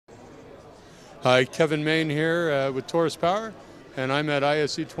Hi, Kevin Main here with Torus Power, and I'm at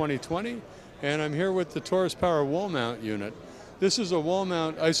ISE 2020, and I'm here with the Torus Power wall mount unit. This is a wall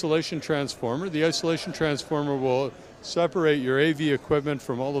mount isolation transformer. The isolation transformer will separate your AV equipment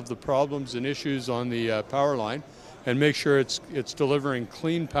from all of the problems and issues on the power line and make sure it's delivering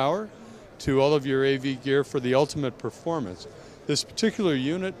clean power to all of your AV gear for the ultimate performance. This particular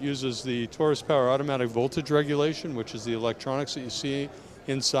unit uses the Torus Power automatic voltage regulation, which is the electronics that you see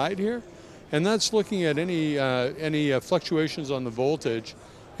inside here. And that's looking at any fluctuations on the voltage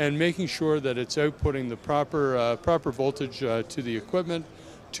and making sure that it's outputting the proper voltage to the equipment,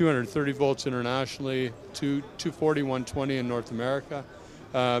 230 volts internationally, 240, 120 in North America.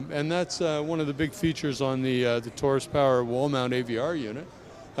 And that's one of the big features on the Torus Power wall mount AVR unit.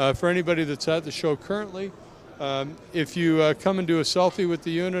 For anybody that's at the show currently, if you come and do a selfie with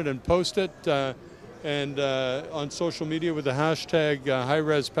the unit and post it on social media with the hashtag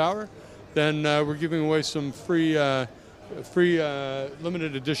 #HighResPower, then we're giving away some free limited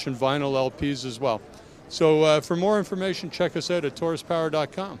edition vinyl LPs as well. So for more information, check us out at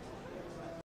toruspower.com.